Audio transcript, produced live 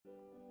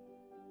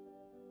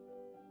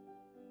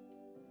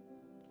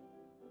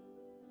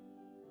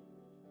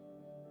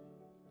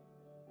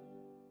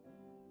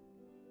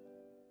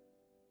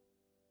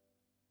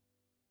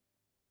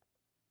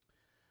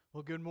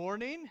Well, good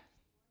morning.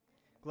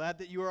 Glad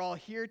that you are all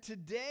here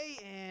today,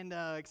 and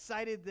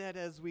excited that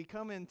as we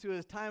come into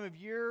a time of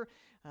year,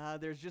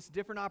 there's just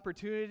different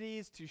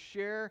opportunities to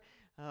share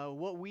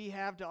what we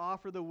have to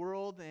offer the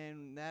world,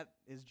 and that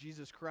is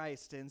Jesus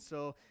Christ. And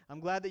so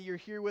I'm glad that you're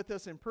here with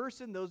us in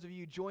person. Those of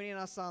you joining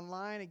us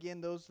online, again,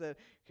 those that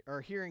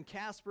are here in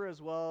Casper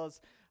as well as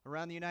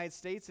around the United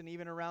States and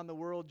even around the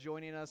world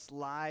joining us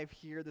live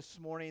here this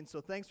morning. So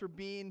thanks for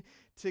being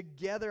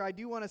together. I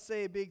do want to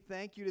say a big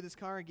thank you to this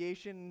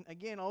congregation,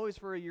 again, always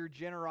for your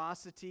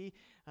generosity.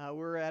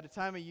 We're at a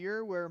time of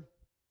year where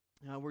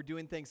we're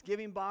doing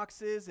Thanksgiving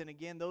boxes, and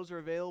again, those are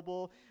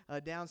available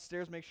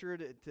downstairs. Make sure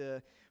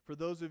for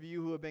those of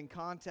you who have been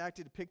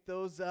contacted, to pick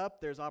those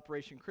up. There's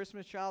Operation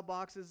Christmas Child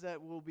boxes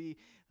that will be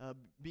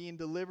being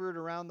delivered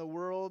around the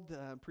world.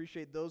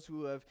 Appreciate those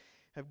who have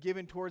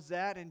given towards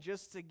that. And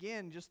just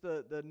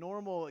the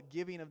normal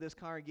giving of this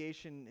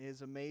congregation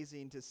is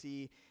amazing to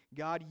see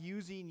God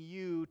using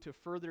you to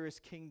further His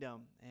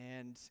kingdom.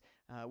 And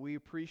we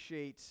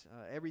appreciate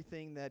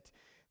everything that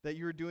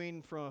you're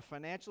doing from a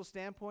financial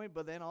standpoint,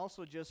 but then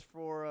also just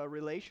for a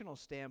relational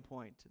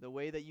standpoint, the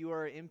way that you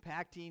are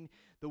impacting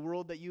the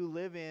world that you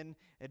live in,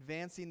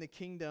 advancing the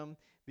kingdom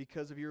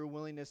because of your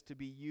willingness to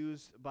be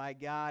used by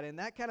God. And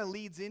that kind of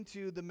leads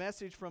into the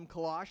message from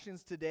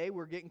Colossians today.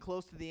 We're getting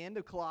close to the end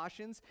of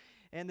Colossians,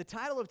 and the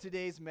title of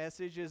today's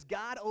message is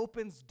God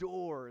Opens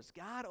Doors.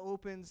 God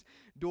opens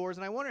doors.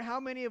 And I wonder how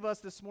many of us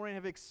this morning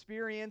have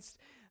experienced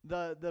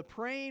the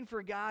praying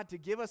for God to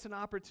give us an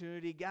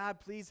opportunity. God,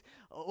 please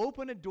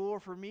open a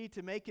door for me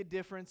to make a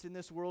difference in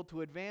this world,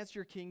 to advance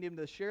your kingdom,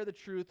 to share the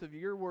truth of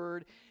your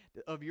word,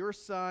 of your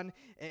son.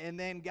 And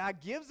then God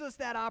gives us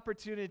that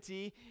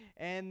opportunity,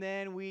 and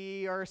then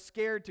we are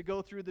scared to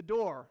go through the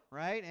door,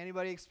 right?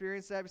 Anybody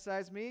experience that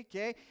besides me?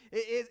 Okay.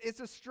 It's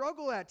a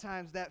struggle at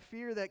times, that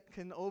fear that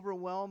can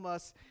overwhelm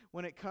us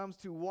when it comes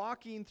to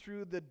walking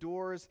through the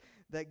doors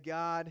that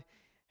God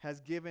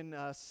has given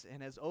us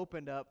and has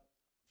opened up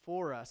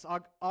for us.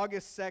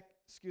 August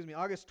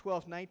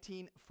 12th,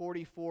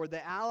 1944,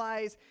 the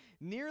Allies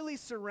nearly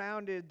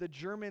surrounded the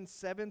German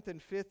 7th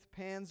and 5th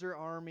Panzer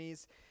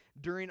armies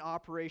during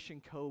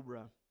Operation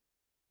Cobra.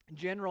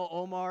 General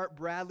Omar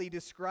Bradley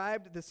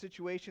described the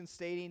situation,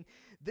 stating,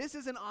 "This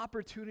is an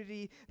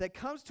opportunity that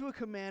comes to a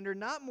commander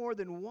not more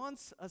than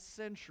once a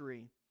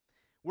century.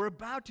 We're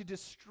about to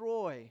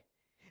destroy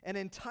an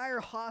entire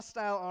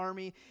hostile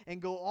army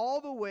and go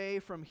all the way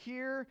from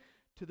here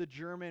to the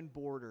German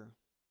border."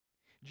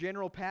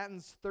 General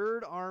Patton's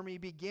Third Army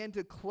began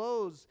to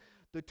close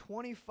the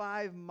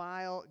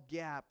 25-mile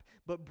gap,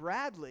 but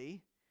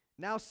Bradley,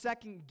 now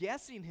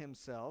second-guessing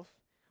himself,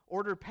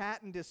 ordered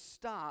Patton to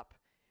stop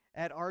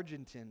at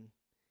Argenton.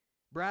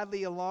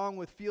 Bradley, along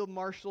with Field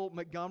Marshal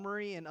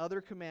Montgomery and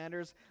other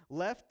commanders,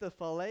 left the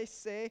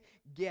Falaise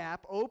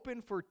Gap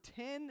open for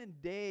 10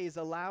 days,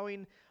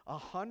 allowing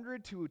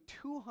 100 to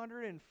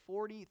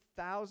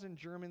 240,000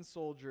 German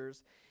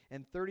soldiers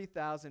and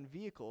 30,000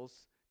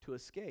 vehicles to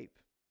escape.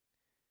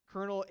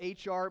 Colonel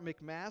H.R.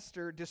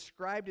 McMaster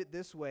described it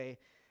this way: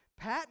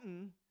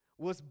 Patton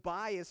was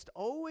biased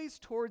always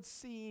towards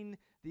seeing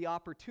the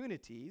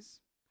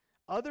opportunities.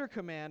 Other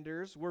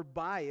commanders were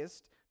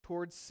biased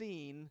towards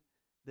seeing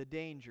the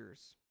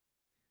dangers.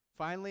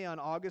 Finally, on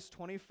August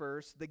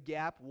 21st, the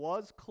gap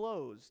was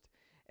closed,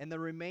 and the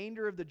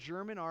remainder of the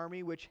German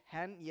army, which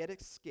hadn't yet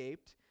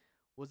escaped,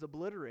 was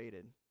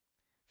obliterated.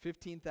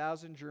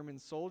 15,000 German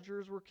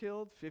soldiers were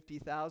killed,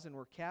 50,000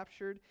 were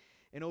captured,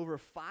 and over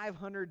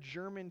 500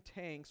 German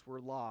tanks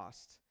were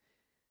lost.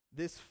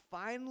 This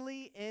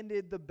finally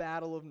ended the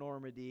Battle of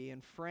Normandy,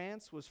 and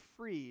France was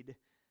freed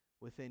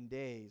within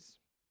days.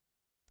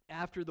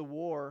 After the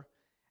war,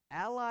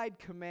 Allied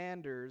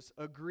commanders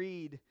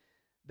agreed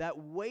that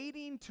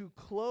waiting to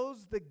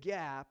close the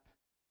gap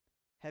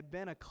had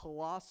been a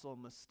colossal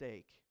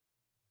mistake.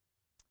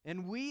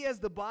 And we, as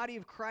the body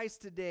of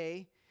Christ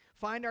today,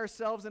 find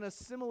ourselves in a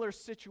similar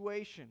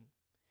situation.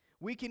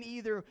 We can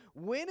either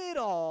win it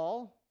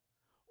all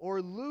or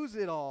lose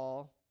it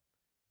all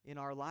in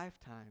our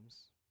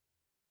lifetimes.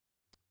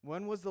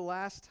 When was the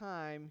last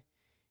time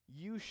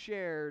you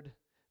shared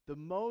the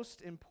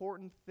most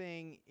important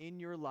thing in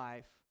your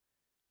life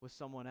with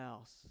someone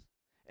else?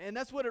 And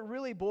that's what it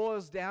really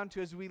boils down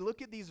to. As we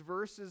look at these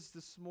verses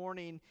this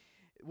morning,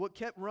 what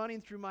kept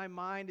running through my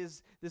mind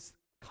is this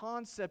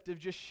concept of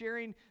just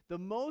sharing the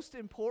most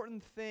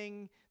important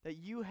thing that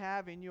you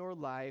have in your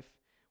life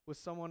with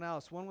someone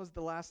else. When was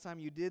the last time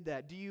you did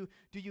that? Do you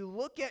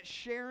look at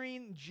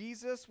sharing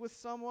Jesus with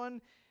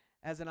someone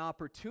as an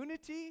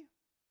opportunity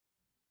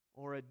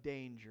or a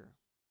danger?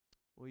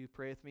 Will you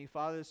pray with me?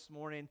 Father, this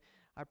morning,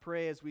 I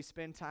pray as we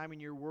spend time in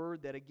your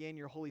word that, again,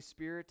 your Holy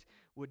Spirit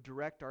would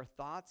direct our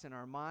thoughts and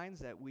our minds,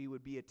 that we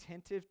would be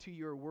attentive to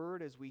your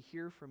word as we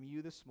hear from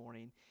you this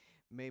morning.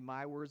 May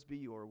my words be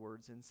your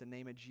words. In the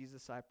name of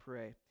Jesus, I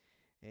pray.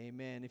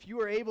 Amen. If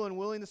you are able and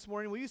willing this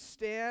morning, will you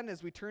stand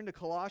as we turn to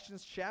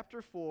Colossians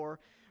chapter 4,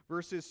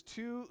 verses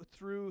 2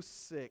 through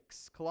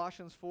 6.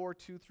 Colossians 4,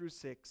 2 through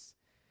 6.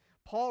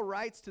 Paul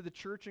writes to the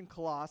church in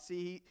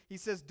Colossae, he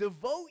says,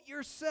 "Devote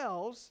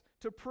yourselves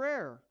to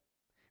prayer,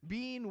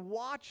 being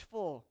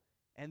watchful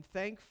and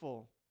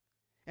thankful.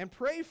 And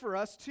pray for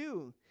us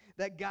too,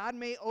 that God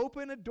may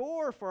open a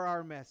door for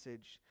our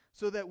message,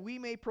 so that we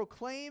may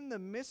proclaim the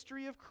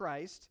mystery of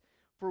Christ,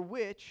 for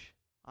which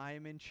I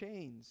am in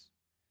chains.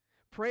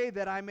 Pray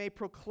that I may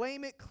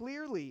proclaim it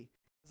clearly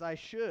as I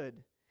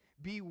should.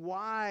 Be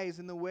wise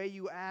in the way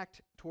you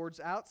act towards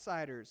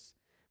outsiders.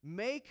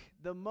 Make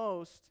the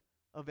most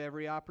of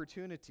every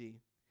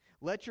opportunity.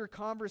 Let your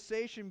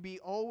conversation be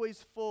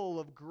always full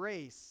of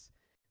grace,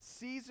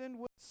 seasoned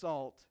with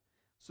salt,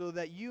 so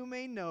that you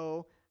may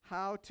know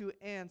how to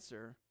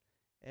answer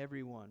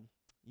everyone."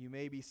 You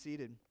may be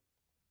seated.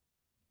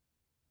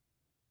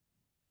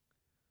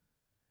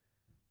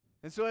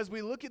 And so as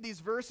we look at these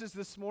verses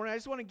this morning, I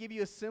just want to give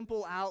you a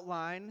simple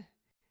outline.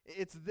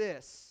 It's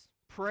this: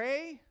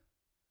 pray,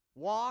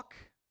 walk,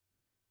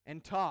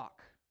 and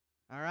talk.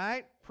 All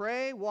right?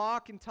 Pray,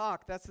 walk, and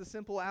talk. That's the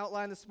simple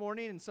outline this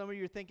morning. And some of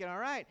you are thinking, all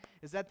right,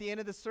 is that the end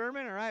of the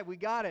sermon? All right, we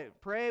got it.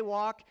 Pray,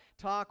 walk,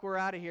 talk, we're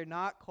out of here.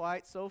 Not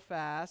quite so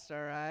fast,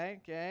 all right?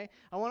 Okay?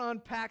 I want to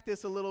unpack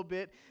this a little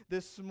bit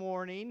this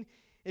morning.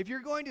 If you're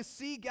going to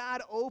see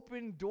God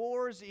open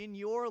doors in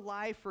your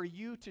life for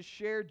you to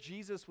share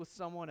Jesus with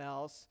someone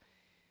else,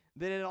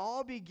 then it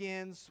all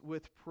begins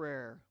with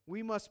prayer.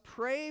 We must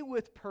pray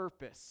with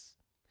purpose.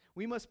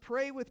 We must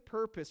pray with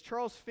purpose.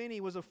 Charles Finney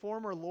was a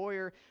former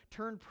lawyer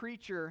turned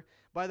preacher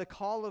by the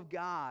call of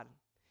God.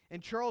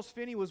 And Charles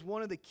Finney was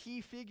one of the key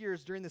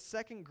figures during the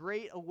Second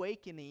Great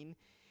Awakening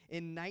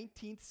in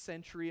 19th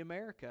century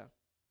America,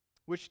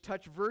 which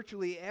touched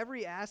virtually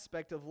every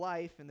aspect of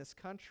life in this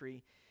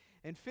country.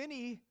 And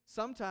Finney,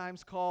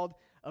 sometimes called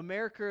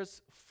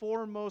America's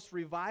foremost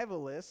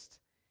revivalist,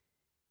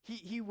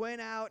 he went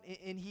out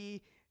and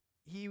he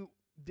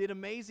did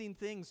amazing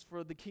things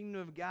for the kingdom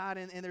of God,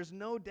 and there's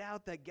no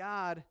doubt that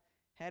God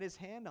had his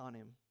hand on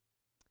him.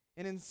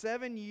 And in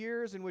 7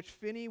 years in which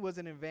Finney was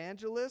an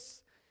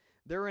evangelist,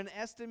 there were an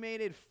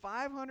estimated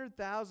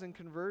 500,000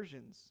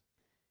 conversions.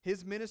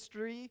 His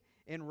ministry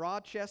in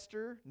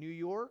Rochester, New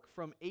York,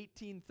 from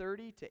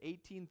 1830 to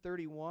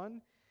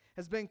 1831,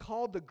 has been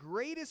called the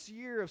greatest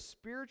year of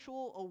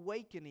spiritual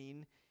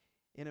awakening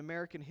in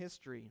American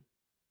history.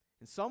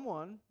 And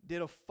someone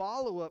did a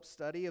follow-up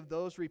study of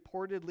those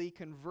reportedly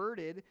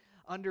converted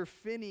under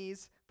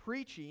Finney's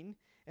preaching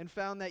and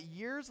found that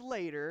years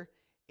later,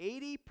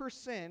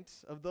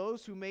 80% of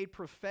those who made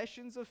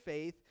professions of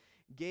faith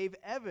gave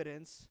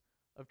evidence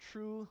of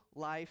true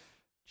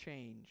life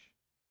change.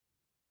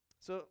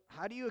 So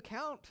how do you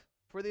account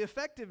for the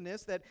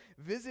effectiveness that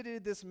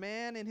visited this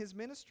man in his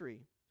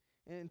ministry?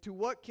 And to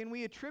what can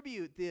we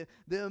attribute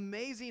the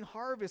amazing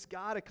harvest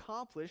God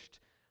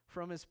accomplished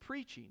from his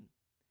preaching?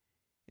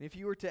 And if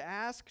you were to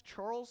ask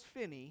Charles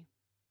Finney,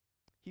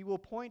 he will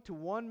point to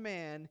one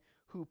man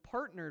who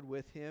partnered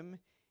with him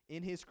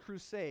in his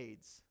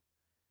crusades: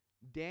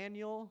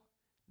 Daniel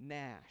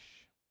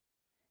Nash.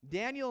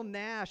 Daniel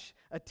Nash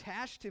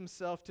attached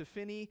himself to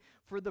Finney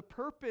for the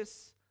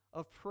purpose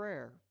of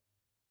prayer.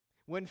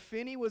 When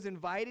Finney was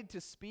invited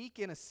to speak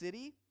in a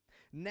city,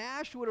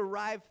 Nash would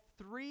arrive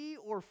 3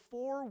 or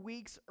 4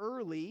 weeks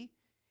early.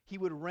 He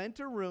would rent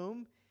a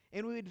room,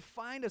 and we would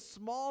find a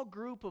small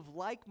group of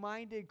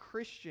like-minded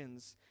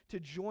Christians to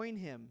join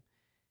him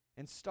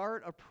and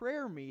start a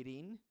prayer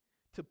meeting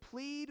to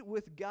plead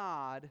with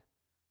God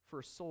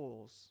for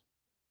souls.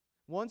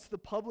 Once the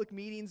public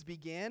meetings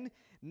began,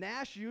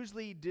 Nash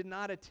usually did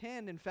not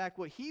attend. In fact,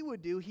 what he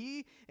would do,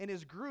 he and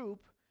his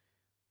group,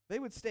 they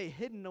would stay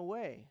hidden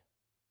away.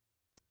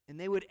 And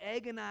they would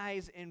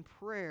agonize in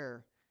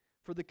prayer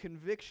for the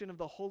conviction of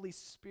the Holy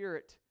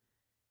Spirit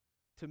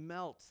to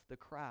melt the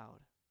crowd.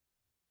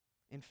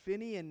 And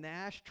Finney and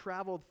Nash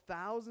traveled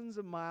thousands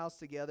of miles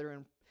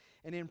together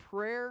and in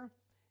prayer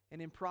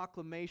and in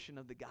proclamation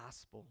of the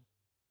gospel.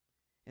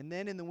 And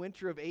then in the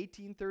winter of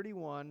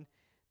 1831,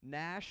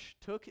 Nash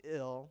took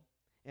ill,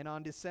 and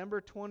on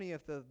December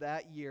 20th of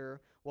that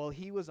year, while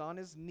he was on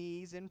his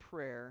knees in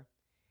prayer,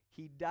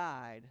 he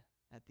died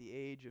at the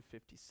age of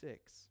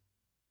 56.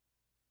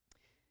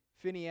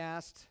 Finney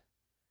asked,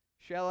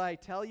 "Shall I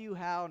tell you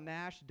how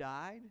Nash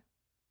died?"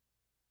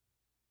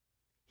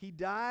 He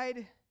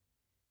died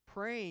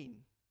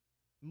praying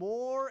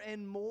more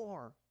and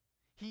more.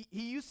 He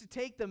used to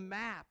take the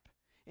map,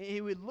 and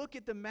he would look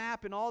at the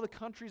map in all the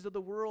countries of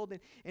the world,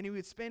 and he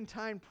would spend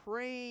time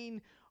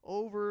praying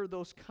over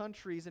those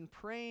countries and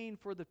praying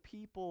for the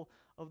people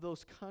of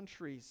those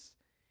countries.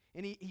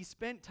 And he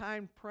spent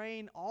time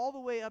praying all the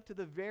way up to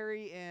the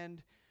very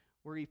end,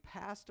 where he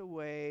passed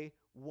away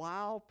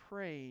while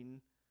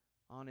praying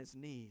on his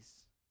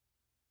knees.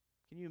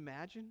 Can you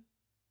imagine?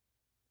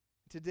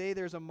 Today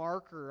there's a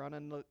marker on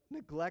a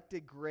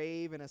neglected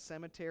grave in a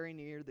cemetery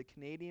near the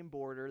Canadian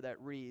border that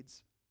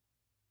reads,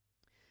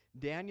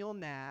 "Daniel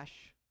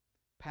Nash,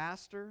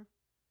 pastor,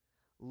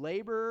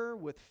 laborer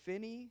with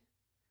Finney,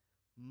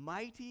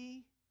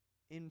 mighty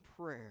in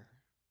prayer."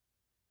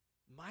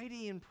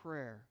 Mighty in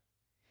prayer.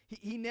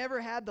 He never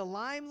had the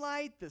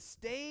limelight, the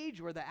stage,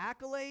 or the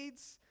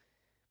accolades,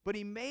 but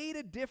he made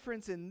a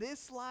difference in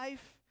this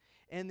life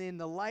and in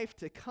the life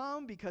to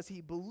come because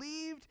he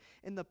believed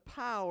in the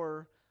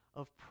power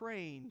of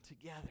praying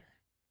together.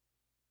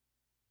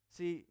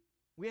 See,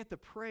 we have to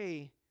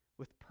pray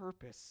with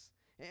purpose.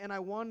 And I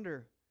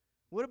wonder,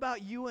 what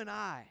about you and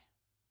I?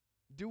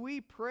 Do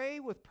we pray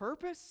with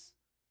purpose?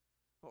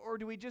 Or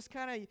do we just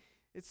kind of,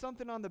 it's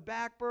something on the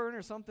back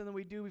burner, something that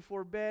we do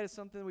before bed, it's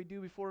something that we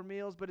do before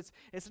meals, but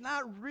it's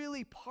not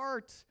really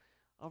part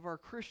of our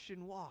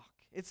Christian walk.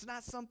 It's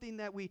not something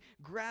that we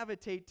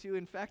gravitate to.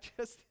 In fact,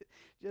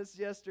 just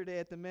yesterday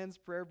at the men's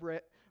prayer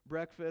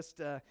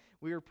breakfast,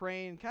 we were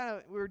praying,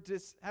 we were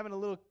just having a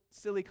little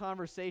silly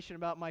conversation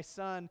about my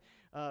son,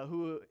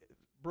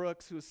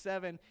 Brooks, who's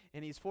 7,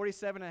 and he's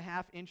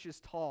 47.5 inches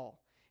tall.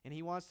 And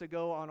he wants to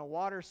go on a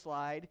water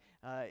slide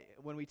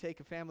when we take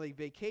a family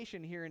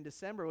vacation here in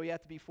December. We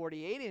have to be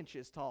 48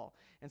 inches tall.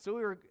 And so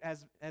we were,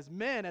 as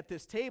men at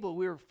this table,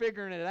 we were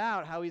figuring it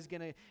out, how he's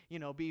going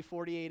to, be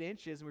 48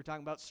 inches. And we were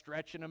talking about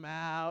stretching him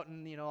out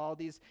and, all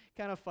these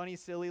kind of funny,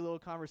 silly little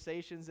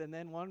conversations. And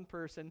then one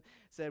person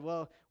said,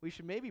 well, we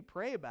should maybe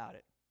pray about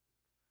it.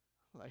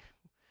 Like,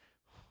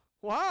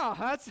 wow,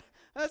 that's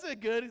a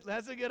good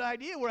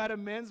idea. We're at a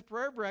men's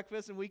prayer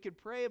breakfast, and we could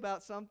pray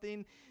about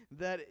something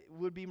that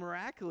would be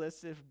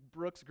miraculous if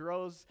Brooks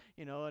grows,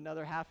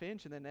 another ½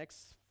 inch in the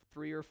next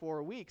 3 or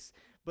 4 weeks.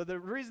 But the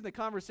reason the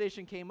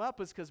conversation came up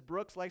is because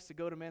Brooks likes to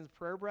go to men's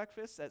prayer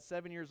breakfast at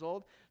 7 years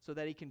old so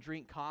that he can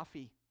drink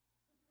coffee.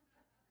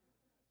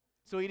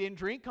 So he didn't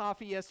drink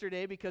coffee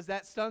yesterday because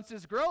that stunts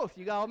his growth.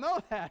 You all know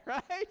that,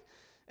 right?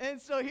 And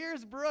so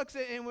here's Brooks,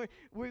 and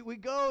we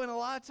go, and a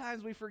lot of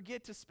times we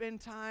forget to spend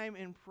time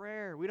in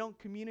prayer. We don't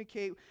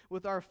communicate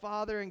with our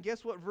Father. And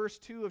guess what verse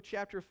 2 of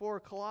chapter 4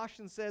 of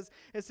Colossians says?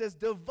 It says,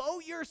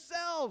 devote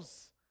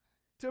yourselves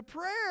to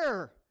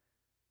prayer,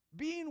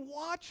 being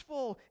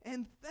watchful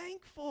and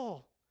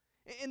thankful.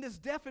 In this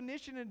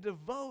definition of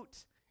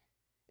devote,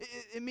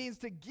 it means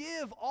to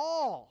give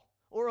all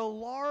or a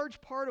large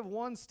part of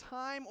one's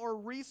time or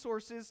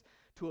resources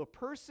to a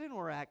person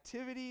or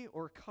activity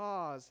or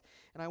cause.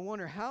 And I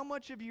wonder how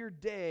much of your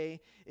day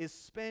is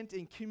spent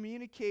in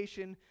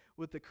communication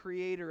with the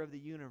Creator of the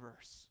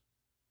universe.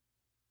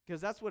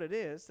 Because that's what it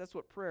is. That's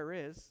what prayer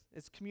is.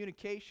 It's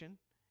communication.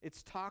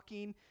 It's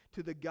talking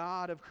to the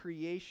God of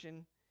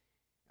creation.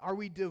 Are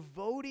we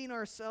devoting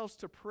ourselves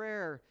to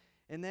prayer?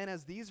 And then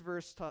as these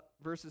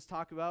verses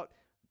talk about,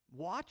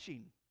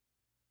 watching.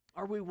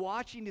 Are we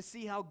watching to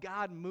see how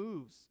God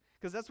moves?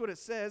 Because that's what it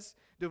says.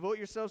 Devote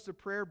yourselves to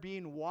prayer,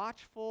 being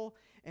watchful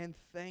and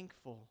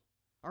thankful.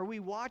 Are we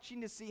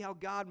watching to see how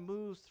God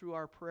moves through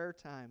our prayer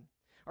time?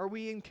 Are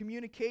we in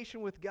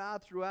communication with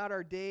God throughout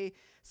our day,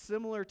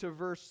 similar to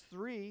verse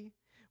 3,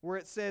 where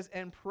it says,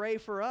 and pray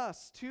for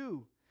us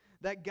too,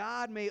 that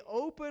God may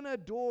open a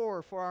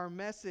door for our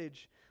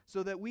message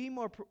so that we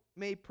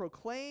may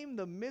proclaim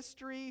the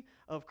mystery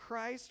of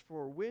Christ,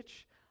 for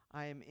which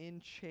I am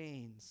in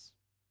chains.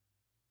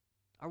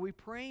 Are we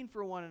praying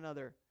for one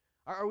another?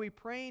 Are we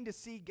praying to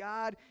see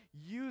God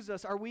use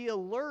us? Are we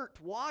alert,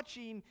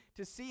 watching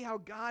to see how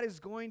God is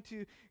going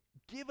to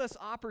give us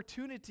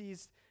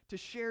opportunities to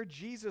share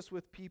Jesus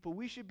with people?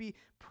 We should be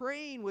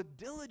praying with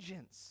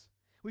diligence.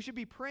 We should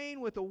be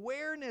praying with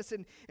awareness,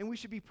 and we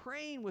should be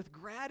praying with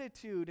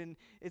gratitude. And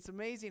it's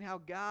amazing how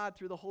God,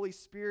 through the Holy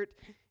Spirit,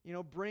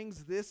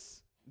 brings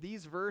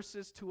these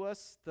verses to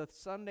us the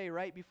Sunday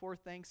right before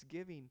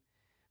Thanksgiving.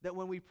 That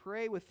when we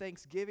pray with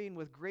thanksgiving,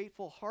 with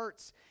grateful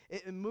hearts,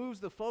 it moves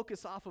the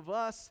focus off of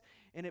us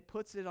and it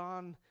puts it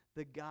on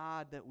the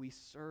God that we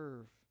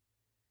serve.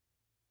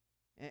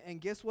 And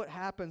guess what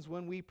happens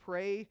when we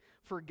pray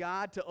for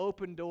God to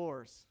open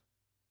doors?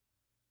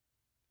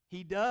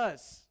 He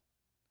does.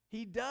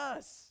 He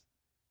does.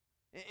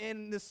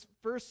 In this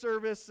first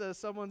service,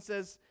 someone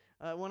says,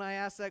 when I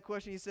asked that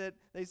question,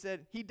 they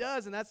said, he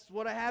does, and that's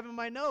what I have in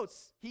my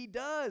notes. He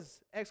does!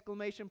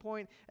 Exclamation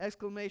point,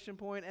 exclamation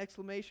point,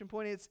 exclamation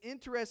point. It's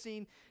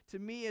interesting to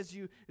me as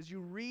you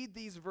read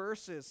these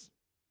verses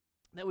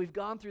that we've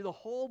gone through the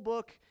whole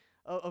book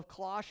of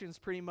Colossians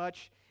pretty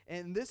much,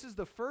 and this is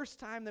the first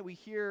time that we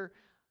hear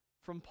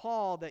from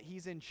Paul that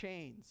he's in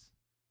chains,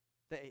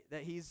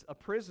 that he's a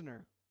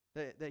prisoner.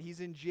 That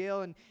he's in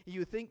jail, and you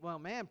would think, well,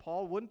 man,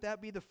 Paul, wouldn't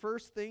that be the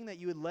first thing that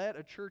you would let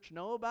a church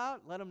know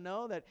about? Let them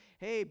know that,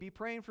 hey, be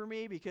praying for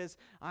me because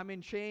I'm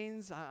in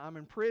chains, I'm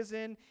in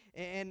prison.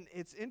 And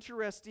it's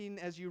interesting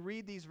as you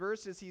read these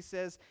verses, he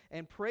says,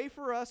 and pray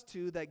for us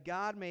too that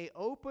God may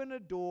open a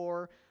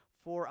door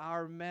for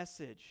our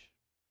message.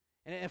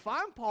 And if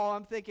I'm Paul,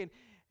 I'm thinking,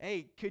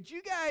 hey, could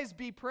you guys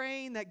be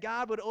praying that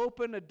God would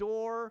open a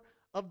door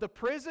of the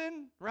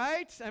prison,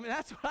 right? I mean,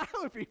 that's what I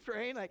would be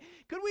praying. Like,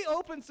 could we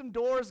open some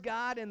doors,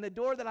 God? And the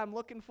door that I'm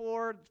looking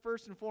for,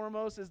 first and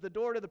foremost, is the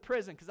door to the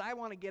prison, because I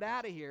want to get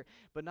out of here.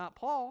 But not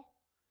Paul.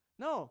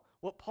 No,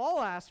 what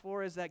Paul asked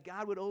for is that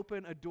God would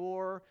open a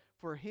door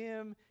for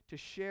him to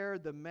share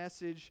the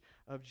message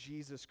of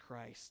Jesus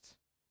Christ.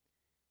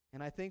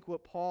 And I think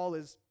what Paul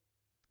is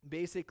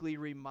basically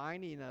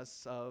reminding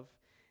us of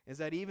is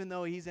that even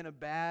though he's in a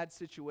bad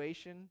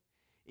situation,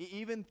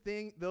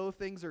 though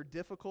things are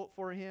difficult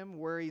for him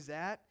where he's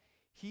at,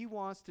 he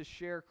wants to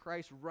share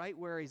Christ right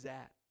where he's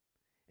at.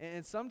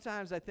 And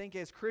sometimes I think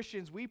as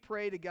Christians, we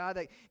pray to God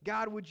that,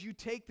 God, would you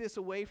take this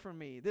away from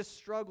me, this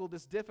struggle,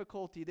 this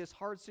difficulty, this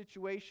hard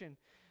situation,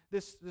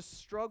 this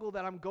struggle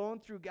that I'm going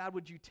through. God,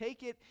 would you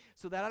take it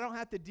so that I don't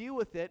have to deal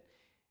with it?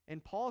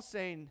 And Paul's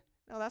saying,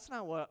 no, that's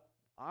not what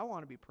I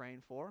want to be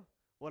praying for.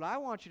 What I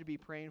want you to be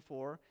praying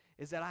for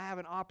is that I have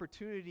an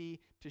opportunity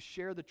to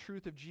share the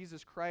truth of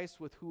Jesus Christ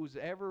with who's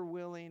ever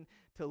willing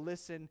to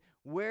listen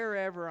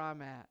wherever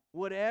I'm at,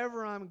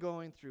 whatever I'm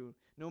going through,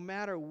 no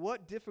matter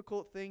what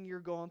difficult thing you're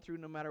going through,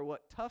 no matter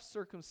what tough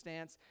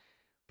circumstance.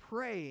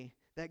 Pray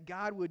that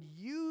God would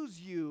use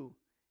you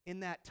in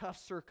that tough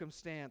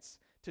circumstance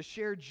to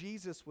share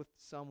Jesus with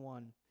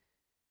someone.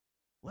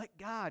 Let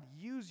God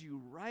use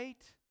you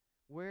right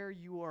where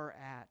you are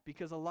at,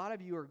 because a lot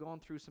of you are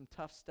going through some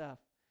tough stuff.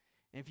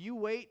 And if you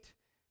wait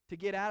to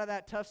get out of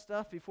that tough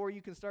stuff before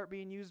you can start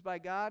being used by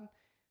God,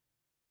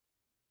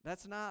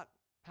 that's not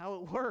how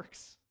it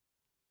works.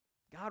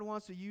 God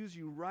wants to use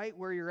you right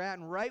where you're at,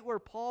 and right where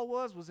Paul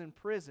was in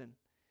prison.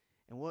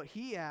 And what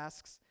he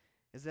asks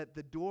is that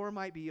the door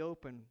might be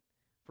open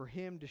for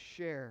him to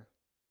share.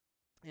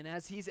 And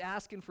as he's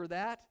asking for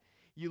that,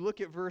 you look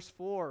at verse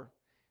 4,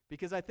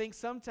 because I think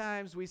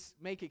sometimes we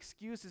make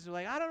excuses. We're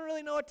like, I don't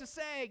really know what to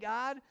say,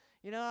 God.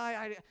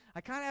 I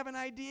kind of have an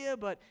idea,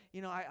 but,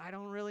 I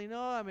don't really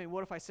know. I mean,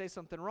 what if I say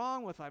something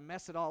wrong? What if I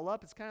mess it all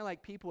up? It's kind of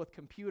like people with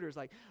computers,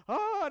 like,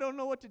 I don't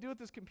know what to do with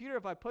this computer.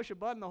 If I push a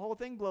button, the whole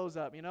thing blows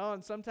up,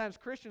 And sometimes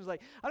Christians are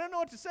like, I don't know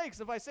what to say,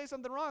 because if I say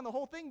something wrong, the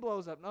whole thing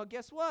blows up. No,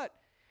 guess what?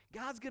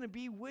 God's going to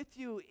be with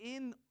you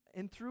in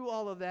and through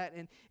all of that.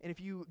 And if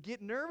you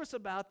get nervous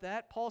about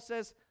that, Paul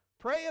says,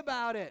 pray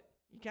about it.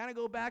 You kind of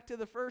go back to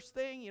the first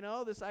thing,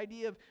 this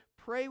idea of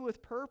pray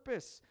with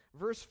purpose.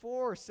 Verse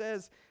 4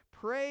 says,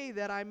 pray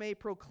that I may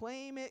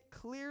proclaim it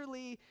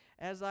clearly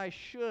as I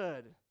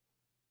should.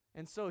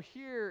 And so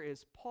here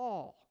is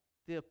Paul,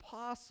 the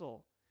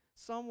apostle,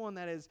 someone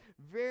that is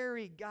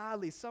very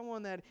godly,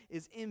 someone that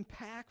is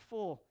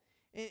impactful.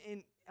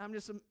 And I'm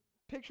just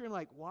picturing,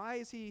 why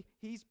is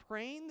he's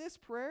praying this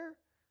prayer?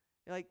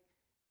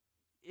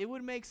 It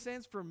would make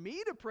sense for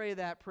me to pray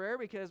that prayer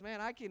because,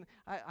 man,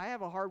 I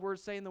have a hard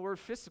word saying the word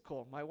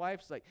physical. My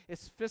wife's like,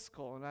 it's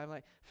fiscal. And I'm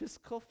like,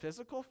 physical.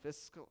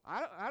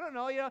 I don't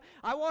know,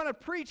 I want to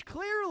preach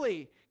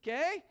clearly,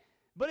 okay?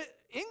 But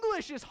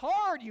English is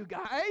hard, you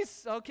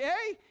guys,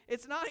 okay?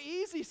 It's not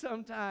easy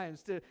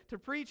sometimes to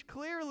preach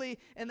clearly,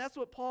 and that's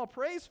what Paul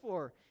prays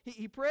for.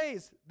 He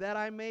prays that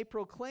I may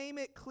proclaim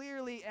it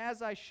clearly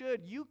as I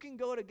should. You can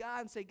go to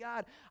God and say,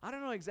 God, I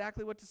don't know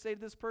exactly what to say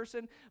to this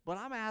person, but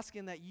I'm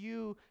asking that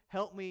you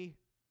help me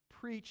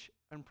preach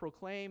and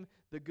proclaim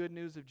the good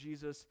news of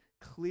Jesus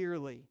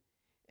clearly.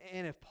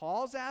 And if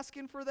Paul's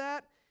asking for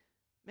that,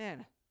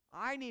 man,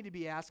 I need to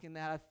be asking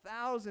that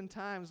 1,000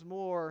 times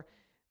more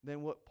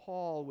than what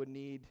Paul would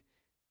need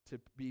to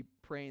be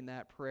praying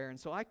that prayer. And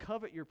so I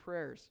covet your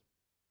prayers.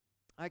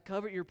 I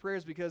covet your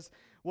prayers because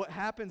what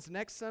happens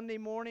next Sunday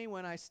morning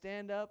when I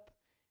stand up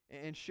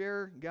and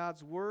share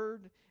God's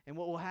word, and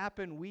what will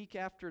happen week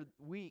after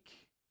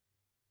week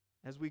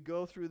as we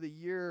go through the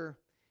year,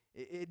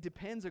 it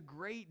depends a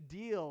great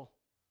deal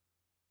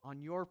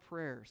on your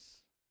prayers.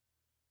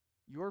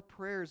 Your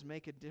prayers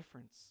make a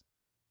difference.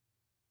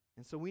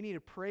 And so we need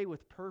to pray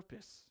with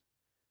purpose.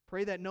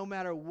 Pray that no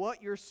matter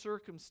what your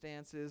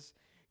circumstances,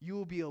 you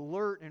will be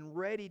alert and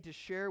ready to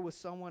share with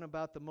someone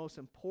about the most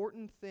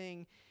important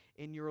thing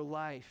in your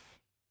life,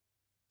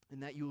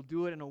 and that you will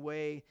do it in a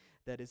way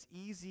that is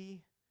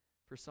easy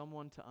for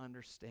someone to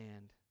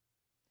understand.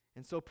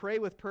 And so pray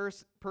with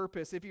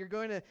purpose. If you're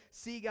going to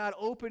see God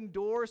open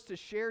doors to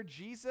share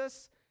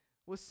Jesus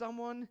with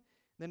someone,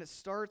 then it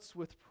starts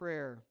with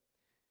prayer.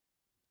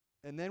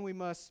 And then we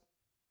must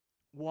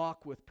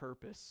walk with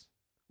purpose.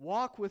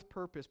 Walk with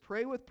purpose.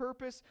 Pray with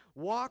purpose.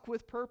 Walk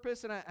with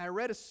purpose. And I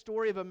read a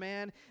story of a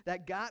man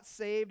that got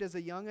saved as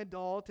a young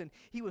adult, and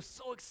he was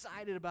so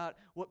excited about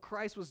what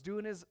Christ was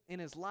doing in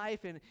his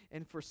life.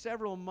 And for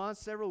several months,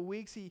 several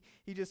weeks, he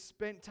just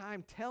spent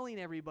time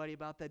telling everybody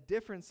about the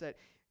difference that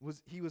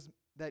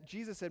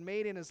Jesus had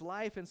made in his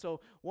life. And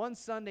so one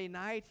Sunday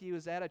night, he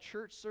was at a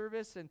church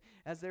service, and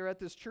as they were at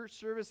this church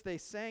service, they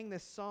sang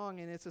this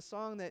song, and it's a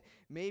song that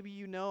maybe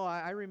you know.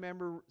 I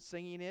remember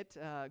singing it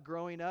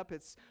growing up.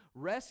 It's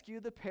rescue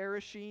the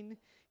perishing,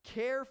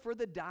 care for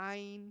the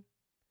dying,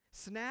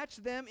 snatch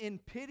them in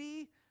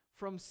pity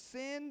from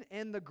sin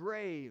and the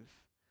grave,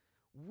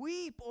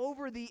 weep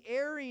over the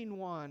erring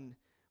one,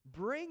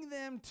 bring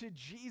them to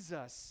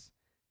Jesus,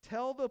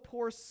 tell the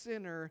poor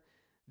sinner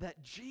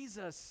that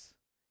Jesus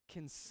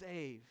can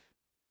save.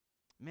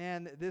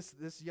 Man,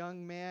 this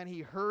young man,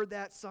 he heard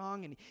that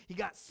song and he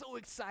got so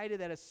excited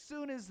that as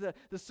soon as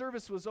the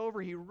service was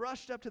over, he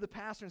rushed up to the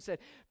pastor and said,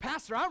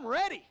 "Pastor, I'm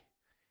ready."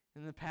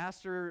 And the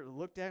pastor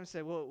looked at him and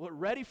said, "Well,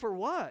 ready for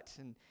what?"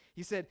 And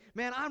he said,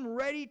 "Man, I'm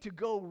ready to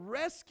go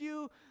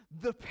rescue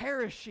the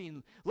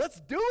perishing. Let's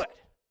do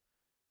it."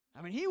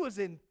 I mean, he was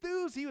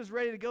enthused. He was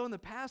ready to go. And the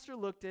pastor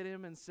looked at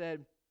him and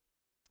said,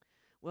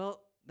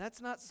 well,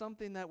 that's not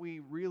something that we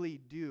really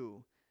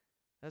do.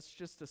 That's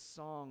just a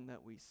song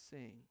that we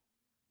sing.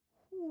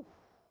 Whew.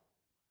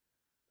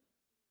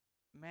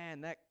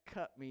 Man, that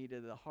cut me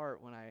to the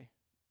heart when I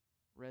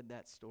read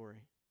that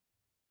story.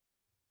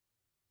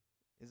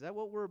 Is that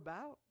what we're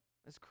about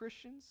as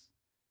Christians?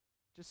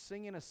 Just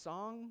singing a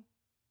song,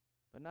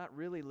 but not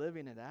really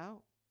living it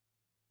out?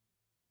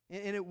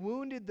 And it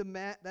wounded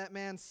that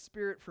man's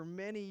spirit for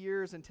many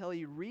years until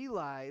he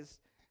realized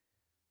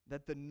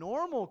that the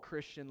normal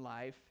Christian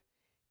life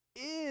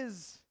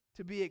is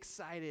to be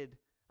excited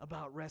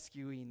about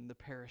rescuing the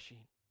perishing.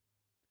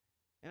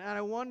 And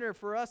I wonder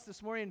for us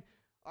this morning,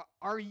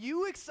 are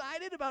you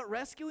excited about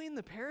rescuing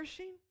the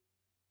perishing?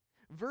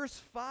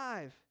 Verse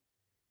 5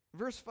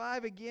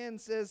 again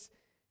says,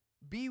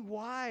 be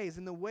wise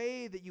in the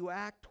way that you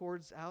act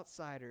towards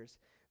outsiders.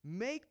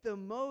 Make the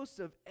most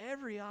of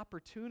every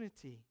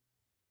opportunity.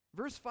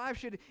 Verse 5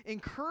 should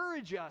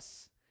encourage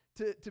us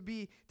to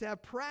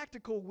have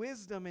practical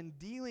wisdom in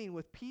dealing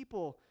with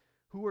people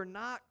who are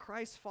not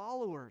Christ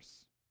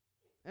followers.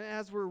 And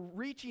as we're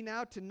reaching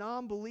out to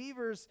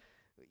non-believers,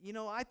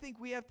 I think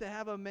we have to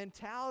have a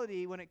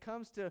mentality when it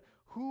comes to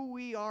who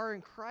we are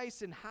in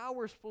Christ and how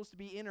we're supposed to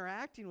be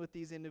interacting with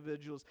these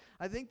individuals.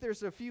 I think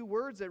there's a few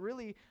words that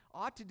really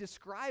ought to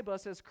describe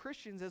us as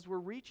Christians as we're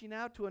reaching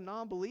out to a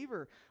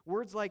non-believer.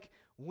 Words like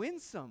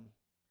winsome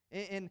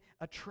and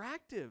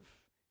attractive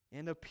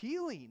and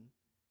appealing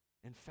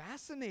and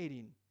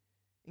fascinating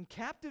and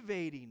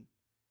captivating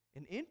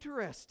and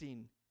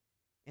interesting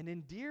and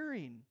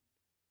endearing.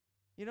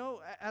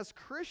 As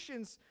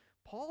Christians,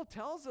 Paul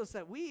tells us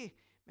that we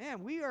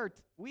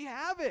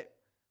have it.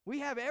 We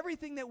have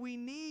everything that we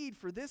need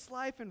for this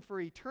life and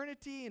for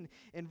eternity. And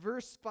in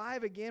verse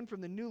 5 again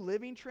from the New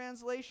Living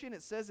Translation,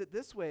 it says it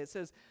this way. It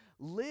says,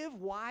 live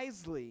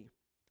wisely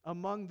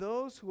among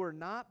those who are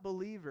not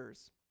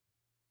believers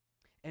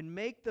and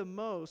make the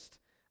most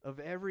of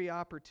every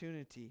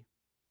opportunity.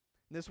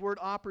 And this word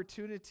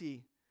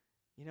opportunity,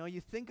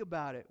 you think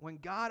about it. When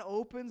God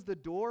opens the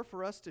door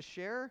for us to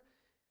share,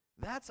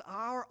 that's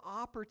our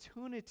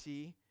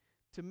opportunity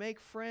to make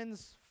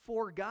friends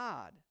for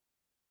God.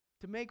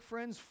 To make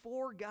friends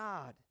for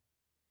God.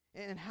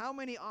 And how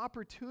many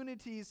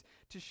opportunities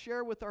to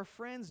share with our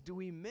friends do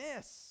we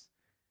miss?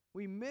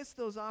 We miss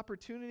those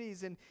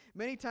opportunities, and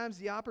many times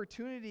the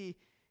opportunity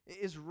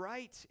is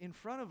right in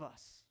front of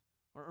us.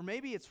 Or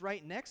maybe it's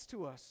right next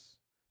to us.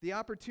 The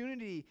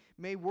opportunity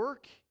may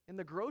work in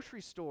the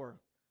grocery store.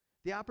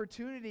 The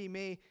opportunity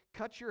may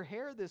cut your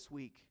hair this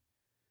week.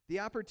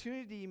 The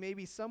opportunity may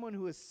be someone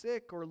who is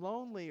sick or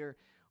lonely, or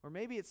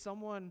maybe it's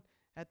someone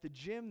at the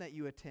gym that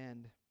you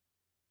attend.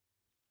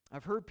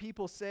 I've heard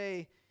people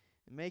say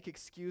and make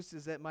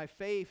excuses that my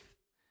faith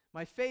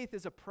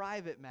is a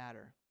private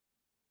matter.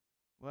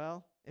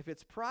 Well, if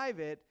it's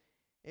private,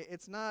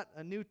 it's not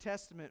a New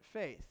Testament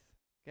faith,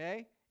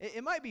 okay?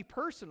 It might be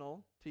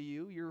personal to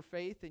you, your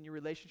faith and your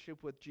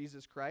relationship with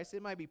Jesus Christ.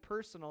 It might be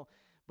personal,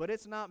 but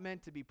it's not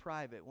meant to be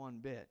private one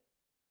bit.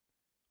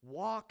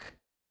 Walk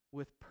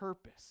with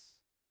purpose.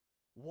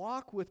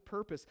 Walk with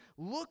purpose.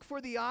 Look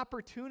for the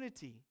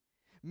opportunity.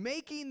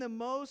 Making the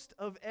most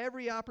of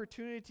every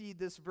opportunity,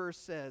 this verse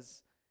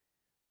says.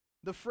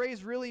 The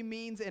phrase really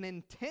means an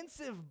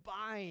intensive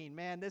buying.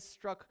 Man, this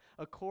struck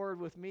a chord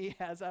with me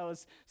as I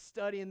was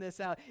studying this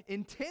out.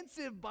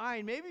 Intensive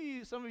buying.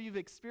 Maybe some of you have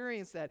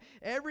experienced that.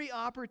 Every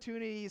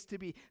opportunity is to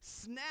be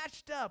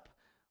snatched up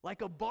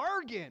like a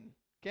bargain.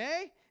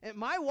 Okay? And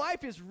my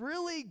wife is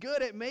really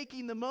good at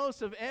making the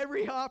most of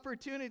every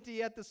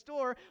opportunity at the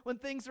store when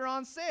things are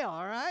on sale,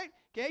 all right?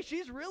 Okay?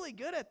 She's really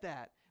good at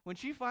that. When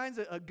she finds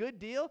a good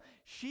deal,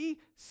 she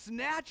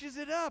snatches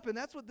it up. And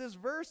that's what this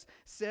verse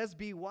says.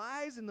 Be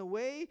wise in the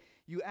way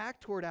you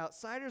act toward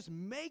outsiders.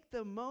 Make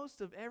the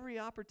most of every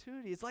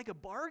opportunity. It's like a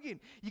bargain.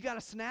 You got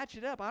to snatch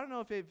it up. I don't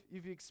know if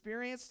you've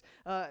experienced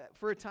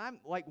for a time,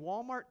 like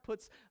Walmart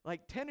puts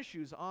like tennis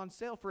shoes on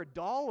sale for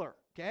 $1,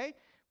 okay?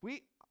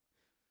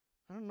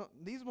 I don't know,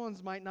 these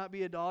ones might not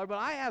be $1, but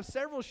I have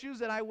several shoes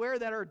that I wear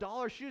that are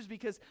 $1 shoes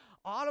because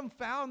Autumn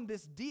found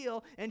this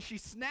deal and she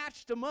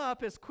snatched them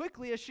up as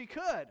quickly as she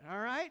could, all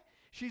right?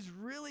 She's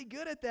really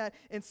good at that.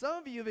 And some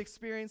of you have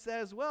experienced that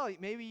as well.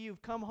 Maybe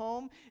you've come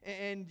home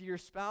and your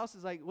spouse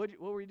is like, what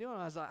were you doing?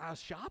 I was like, I was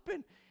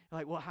shopping. I'm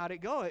like, well, how'd it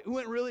go? It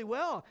went really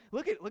well.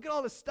 Look at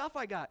all the stuff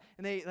I got.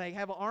 And they like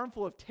have an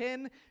armful of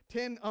 10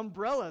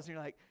 umbrellas. And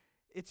you're like,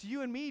 it's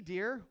you and me,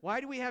 dear.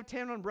 Why do we have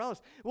 10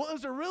 umbrellas? Well, it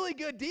was a really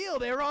good deal.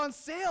 They were on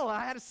sale.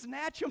 I had to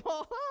snatch them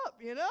all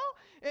up, you know?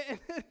 And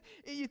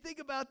you think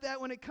about that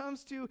when it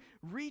comes to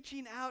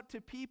reaching out to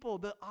people.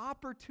 The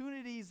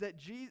opportunities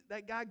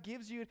that God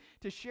gives you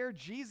to share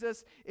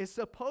Jesus is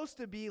supposed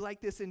to be like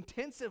this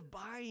intensive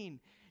buying.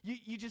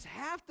 You just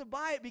have to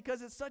buy it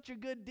because it's such a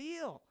good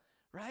deal,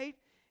 right?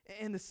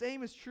 And the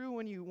same is true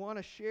when you want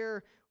to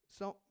share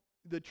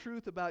the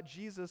truth about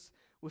Jesus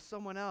with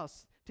someone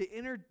else. To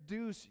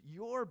introduce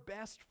your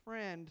best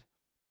friend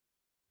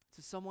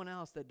to someone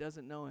else that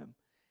doesn't know him.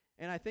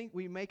 And I think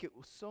we make it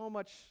so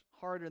much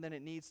harder than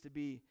it needs to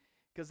be,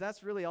 because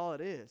that's really all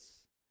it is.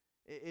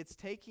 It's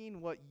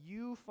taking what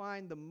you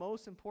find the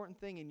most important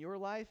thing in your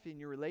life, in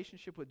your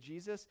relationship with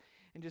Jesus,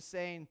 and just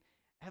saying,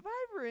 have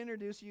I ever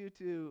introduced you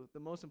to the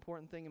most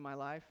important thing in my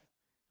life?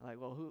 I'm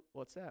like, well,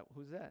 what's that?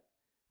 Who's that?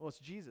 Well, it's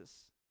Jesus.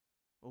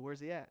 Well, where's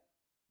he at?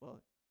 Well,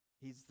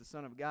 he's the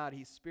Son of God.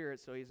 He's Spirit,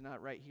 so he's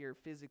not right here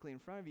physically in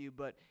front of you,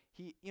 but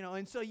he,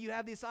 and so you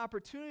have this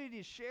opportunity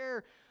to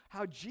share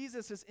how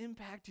Jesus has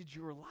impacted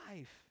your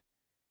life.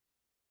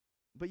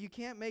 But you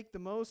can't make the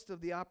most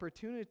of the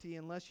opportunity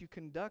unless you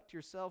conduct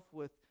yourself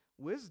with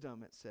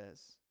wisdom, it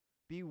says.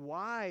 Be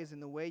wise in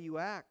the way you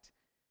act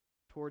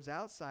towards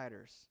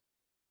outsiders.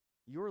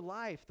 Your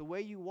life, the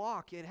way you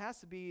walk, it has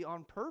to be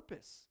on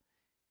purpose.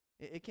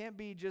 It can't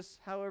be just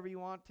however you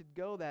want to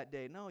go that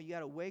day. No, you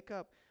got to wake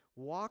up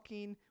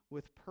walking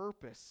with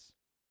purpose.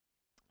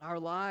 Our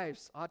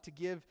lives ought to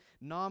give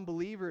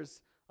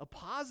non-believers a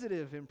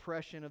positive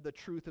impression of the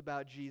truth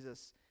about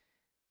Jesus.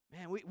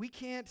 Man, we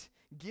can't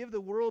give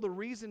the world a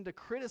reason to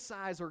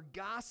criticize or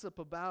gossip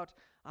about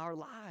our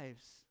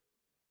lives.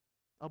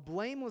 A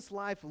blameless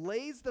life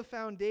lays the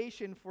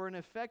foundation for an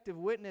effective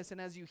witness. And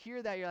as you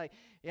hear that, you're like,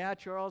 yeah,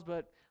 Charles,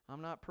 but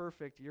I'm not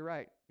perfect. You're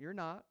right. You're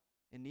not,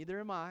 and neither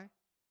am I.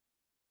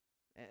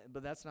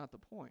 But that's not the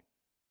point.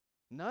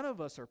 None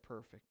of us are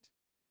perfect.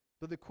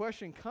 But the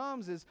question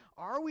comes is,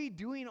 are we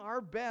doing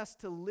our best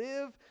to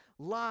live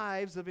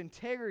lives of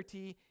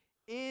integrity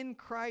in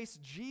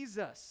Christ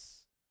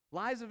Jesus?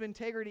 Lives of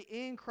integrity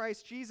in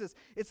Christ Jesus.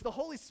 It's the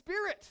Holy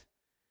Spirit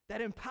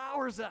that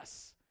empowers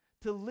us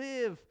to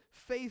live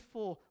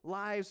faithful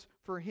lives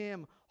for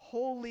Him.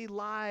 Holy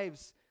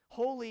lives.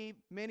 Holy,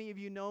 many of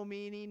you know,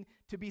 meaning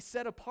to be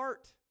set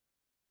apart.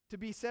 To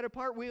be set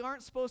apart. We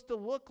aren't supposed to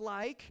look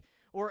like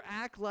or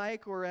act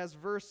like, or as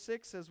verse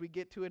 6, as we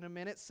get to in a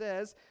minute,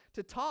 says,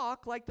 to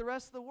talk like the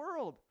rest of the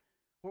world.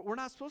 We're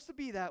not supposed to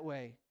be that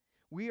way.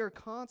 We are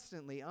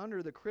constantly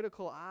under the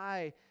critical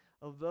eye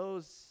of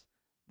those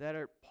that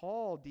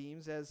Paul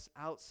deems as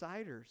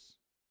outsiders.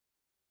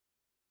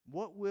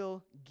 What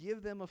will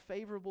give them a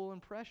favorable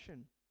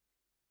impression?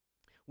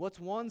 What's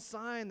one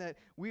sign that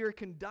we are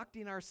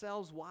conducting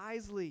ourselves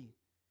wisely?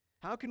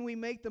 How can we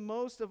make the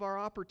most of our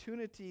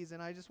opportunities?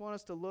 And I just want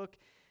us to look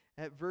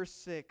at verse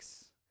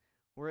 6,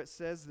 where it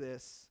says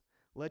this: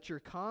 let your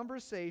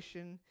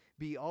conversation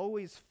be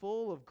always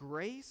full of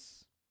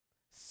grace,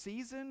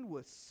 seasoned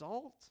with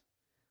salt,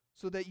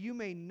 so that you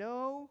may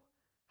know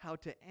how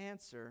to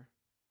answer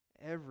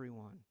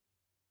everyone.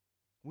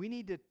 We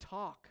need to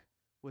talk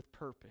with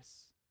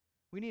purpose.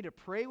 We need to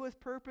pray with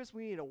purpose.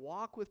 We need to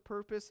walk with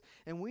purpose.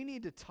 And we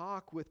need to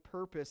talk with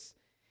purpose.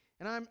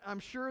 And I'm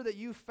sure that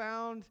you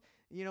found,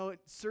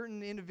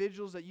 certain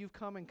individuals that you've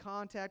come in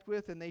contact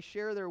with, and they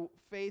share their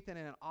faith in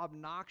an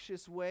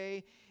obnoxious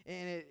way,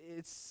 and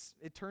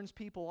it turns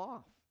people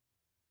off.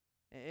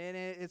 And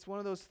it's one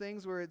of those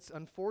things where it's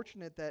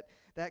unfortunate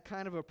that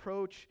kind of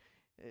approach,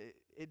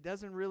 it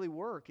doesn't really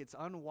work. It's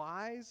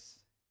unwise.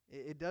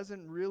 It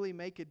doesn't really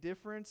make a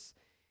difference.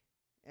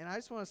 And I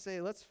just want to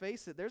say, let's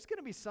face it, there's going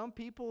to be some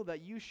people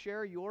that you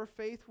share your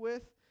faith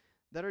with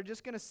that are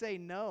just going to say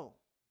no.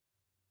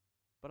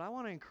 But I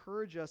want to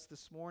encourage us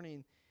this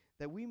morning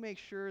that we make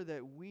sure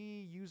that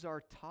we use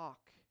our talk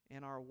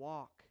and our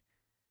walk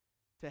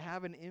to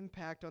have an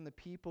impact on the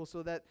people,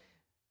 so that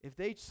if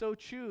they so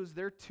choose,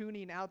 they're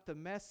tuning out the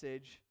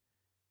message,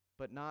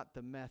 but not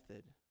the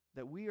method.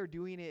 That we are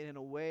doing it in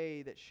a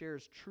way that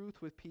shares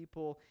truth with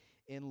people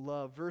in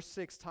love. Verse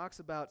 6 talks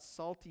about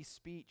salty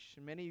speech.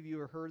 Many of you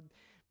have heard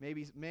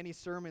maybe many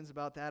sermons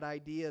about that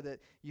idea, that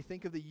you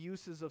think of the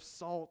uses of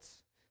salt.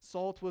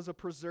 Salt was a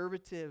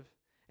preservative,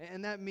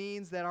 and that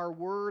means that our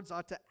words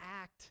ought to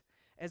act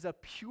as a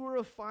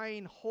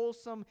purifying,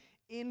 wholesome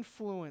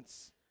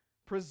influence,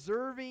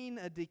 preserving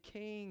a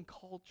decaying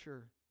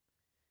culture.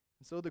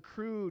 And so the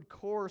crude,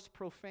 coarse,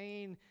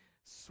 profane,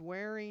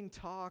 swearing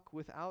talk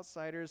with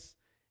outsiders,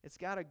 it's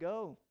got to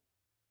go.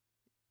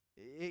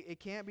 It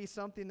can't be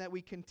something that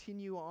we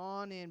continue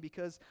on in,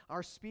 because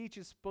our speech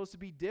is supposed to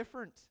be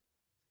different.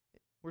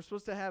 We're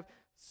supposed to have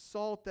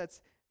salt that's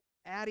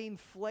adding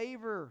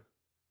flavor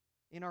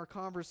in our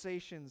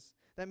conversations.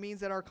 That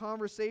means that our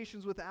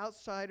conversations with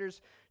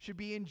outsiders should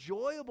be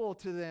enjoyable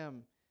to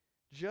them,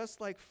 just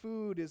like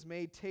food is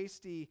made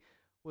tasty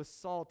with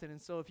salt.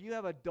 And so if you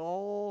have a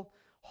dull,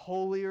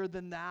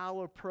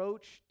 holier-than-thou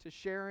approach to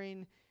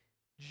sharing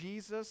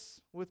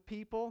Jesus with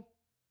people,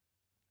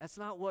 that's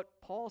not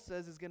what Paul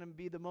says is going to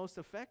be the most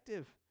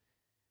effective.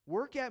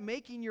 Work at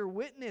making your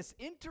witness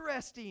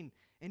interesting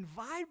and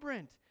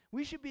vibrant.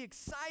 We should be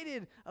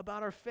excited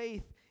about our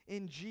faith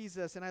in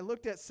Jesus. And I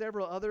looked at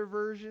several other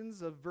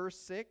versions of verse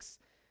 6.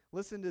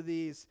 Listen to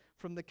these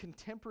from the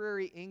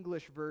Contemporary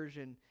English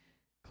Version.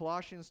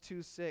 Colossians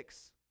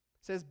 2:6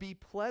 says, be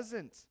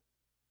pleasant.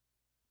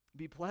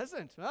 Be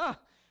pleasant.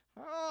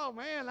 Oh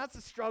man, that's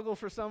a struggle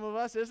for some of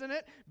us, isn't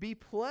it? Be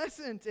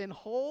pleasant and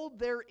hold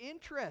their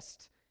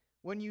interest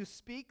when you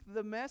speak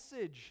the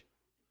message.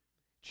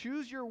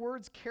 Choose your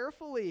words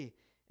carefully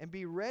and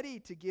be ready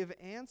to give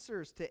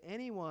answers to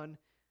anyone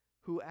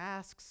who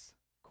asks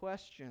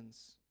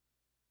questions.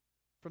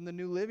 From the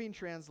New Living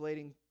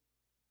Translation,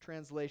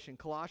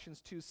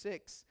 Colossians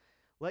 2:6,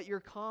 let your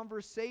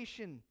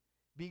conversation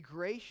be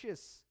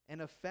gracious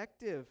and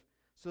effective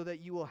so that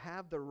you will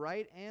have the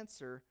right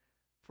answer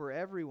for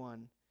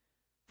everyone.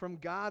 From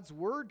God's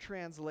Word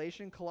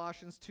Translation,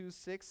 Colossians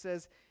 2:6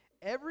 says,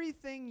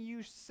 everything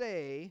you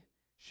say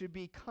should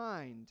be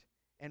kind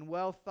and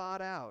well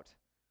thought out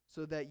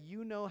so that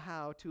you know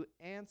how to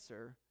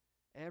answer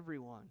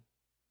everyone.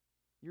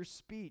 Your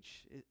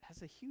speech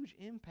has a huge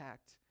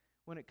impact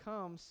when it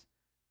comes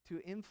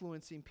to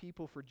influencing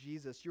people for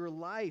Jesus. Your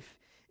life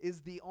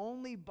is the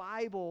only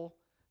Bible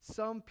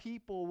some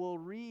people will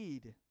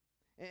read.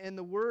 And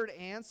the word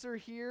answer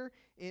here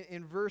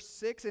in verse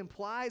 6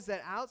 implies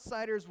that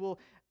outsiders will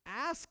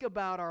ask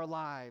about our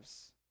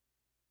lives.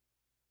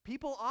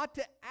 People ought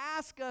to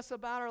ask us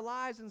about our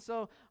lives, and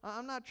so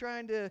I'm not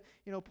trying to,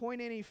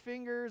 point any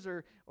fingers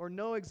or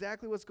know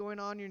exactly what's going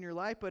on in your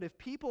life, but if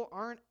people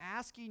aren't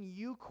asking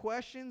you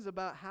questions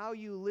about how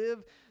you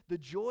live the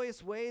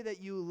joyous way that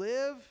you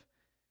live,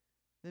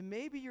 then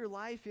maybe your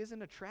life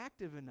isn't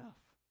attractive enough.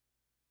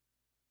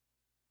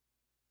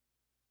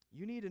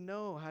 You need to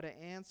know how to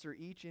answer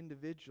each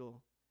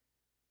individual.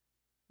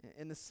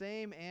 And the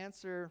same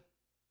answer,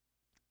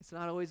 it's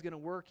not always going to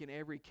work in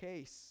every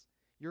case.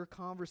 Your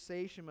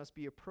conversation must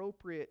be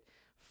appropriate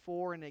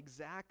for and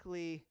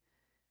exactly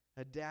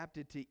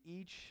adapted to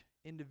each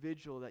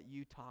individual that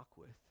you talk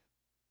with.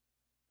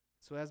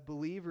 So as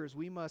believers,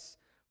 we must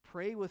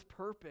pray with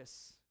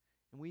purpose,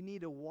 and we need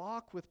to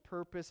walk with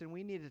purpose, and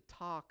we need to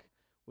talk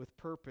with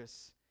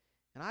purpose.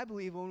 And I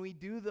believe when we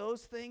do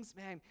those things,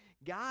 man,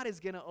 God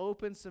is going to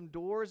open some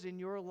doors in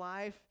your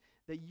life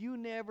that you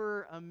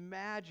never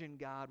imagined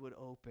God would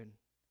open.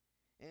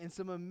 And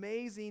some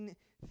amazing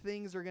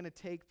things are going to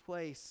take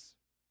place.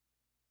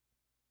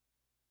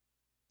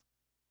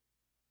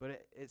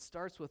 But it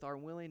starts with our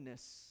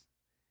willingness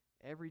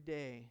every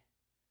day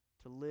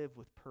to live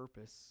with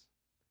purpose.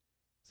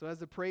 So as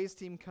the praise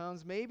team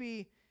comes,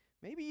 maybe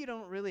you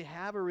don't really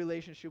have a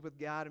relationship with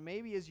God, and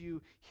maybe as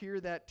you hear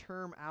that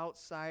term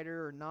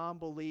outsider or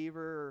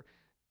non-believer or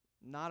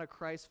not a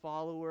Christ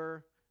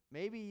follower,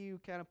 maybe you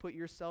kind of put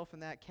yourself in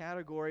that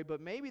category, but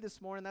maybe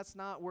this morning that's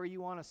not where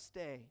you want to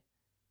stay.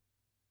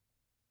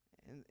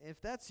 And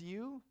if that's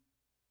you,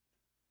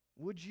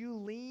 would you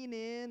lean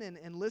in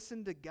and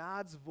listen to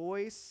God's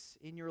voice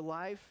in your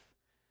life?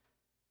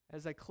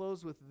 As I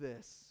close with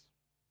this.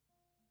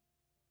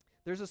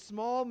 There's a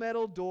small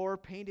metal door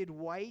painted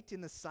white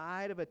in the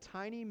side of a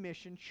tiny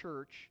mission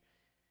church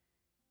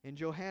in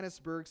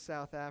Johannesburg,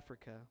 South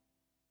Africa.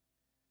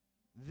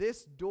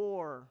 This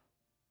door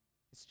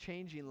is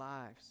changing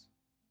lives.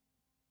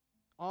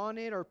 On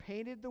it are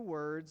painted the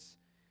words,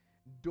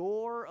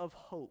 Door of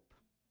Hope.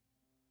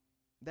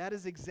 That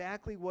is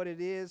exactly what it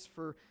is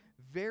for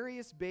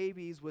various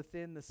babies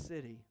within the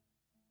city.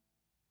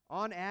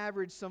 On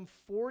average, some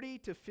 40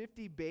 to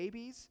 50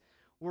 babies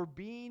were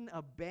being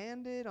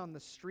abandoned on the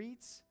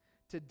streets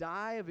to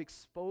die of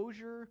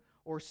exposure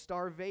or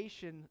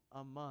starvation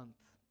a month.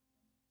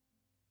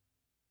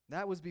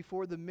 That was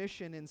before the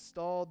mission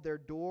installed their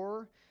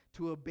door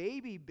to a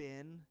baby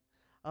bin,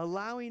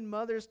 allowing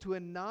mothers to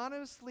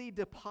anonymously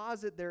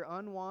deposit their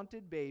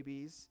unwanted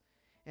babies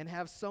and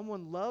have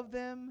someone love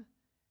them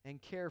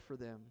and care for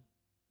them.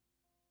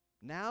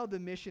 Now the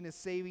mission is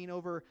saving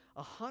over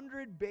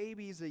 100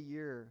 babies a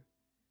year.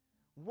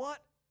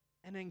 What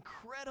an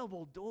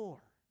incredible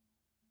door.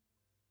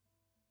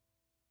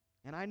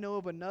 And I know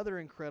of another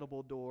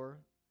incredible door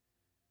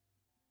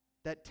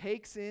that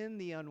takes in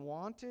the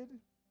unwanted,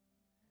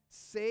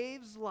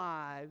 saves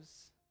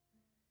lives,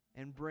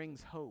 and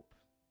brings hope.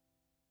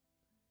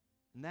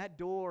 And that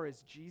door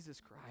is Jesus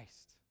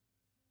Christ.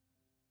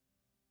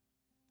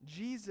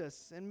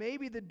 Jesus. And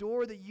maybe the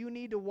door that you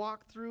need to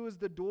walk through is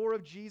the door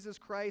of Jesus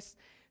Christ,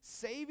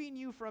 saving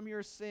you from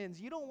your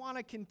sins. You don't want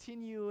to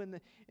continue in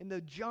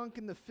the junk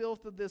and the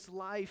filth of this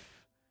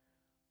life,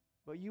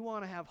 but you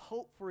want to have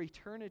hope for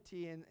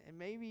eternity. And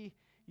maybe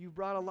you've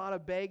brought a lot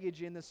of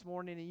baggage in this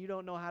morning and you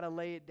don't know how to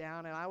lay it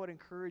down. And I would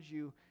encourage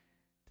you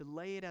to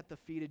lay it at the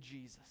feet of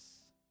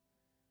Jesus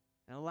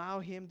and allow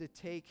Him to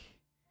take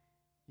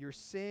your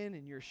sin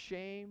and your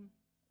shame,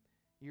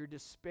 your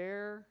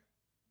despair,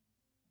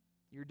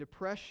 your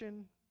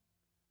depression,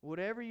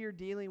 whatever you're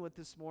dealing with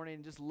this morning,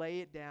 and just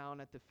lay it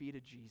down at the feet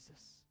of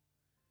Jesus.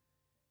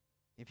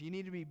 If you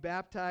need to be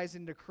baptized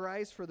into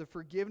Christ for the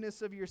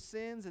forgiveness of your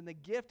sins and the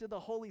gift of the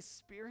Holy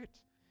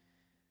Spirit,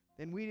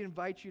 then we'd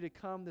invite you to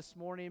come this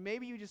morning.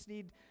 Maybe you just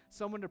need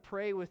someone to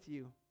pray with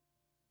you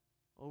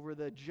over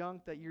the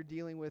junk that you're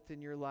dealing with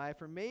in your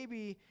life. Or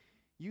maybe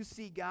you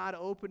see God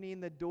opening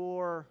the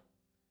door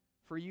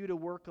for you to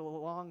work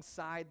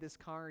alongside this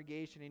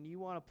congregation and you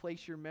want to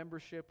place your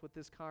membership with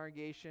this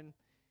congregation.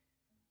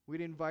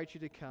 We'd invite you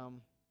to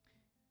come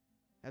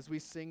as we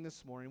sing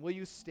this morning. Will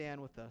you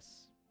stand with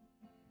us?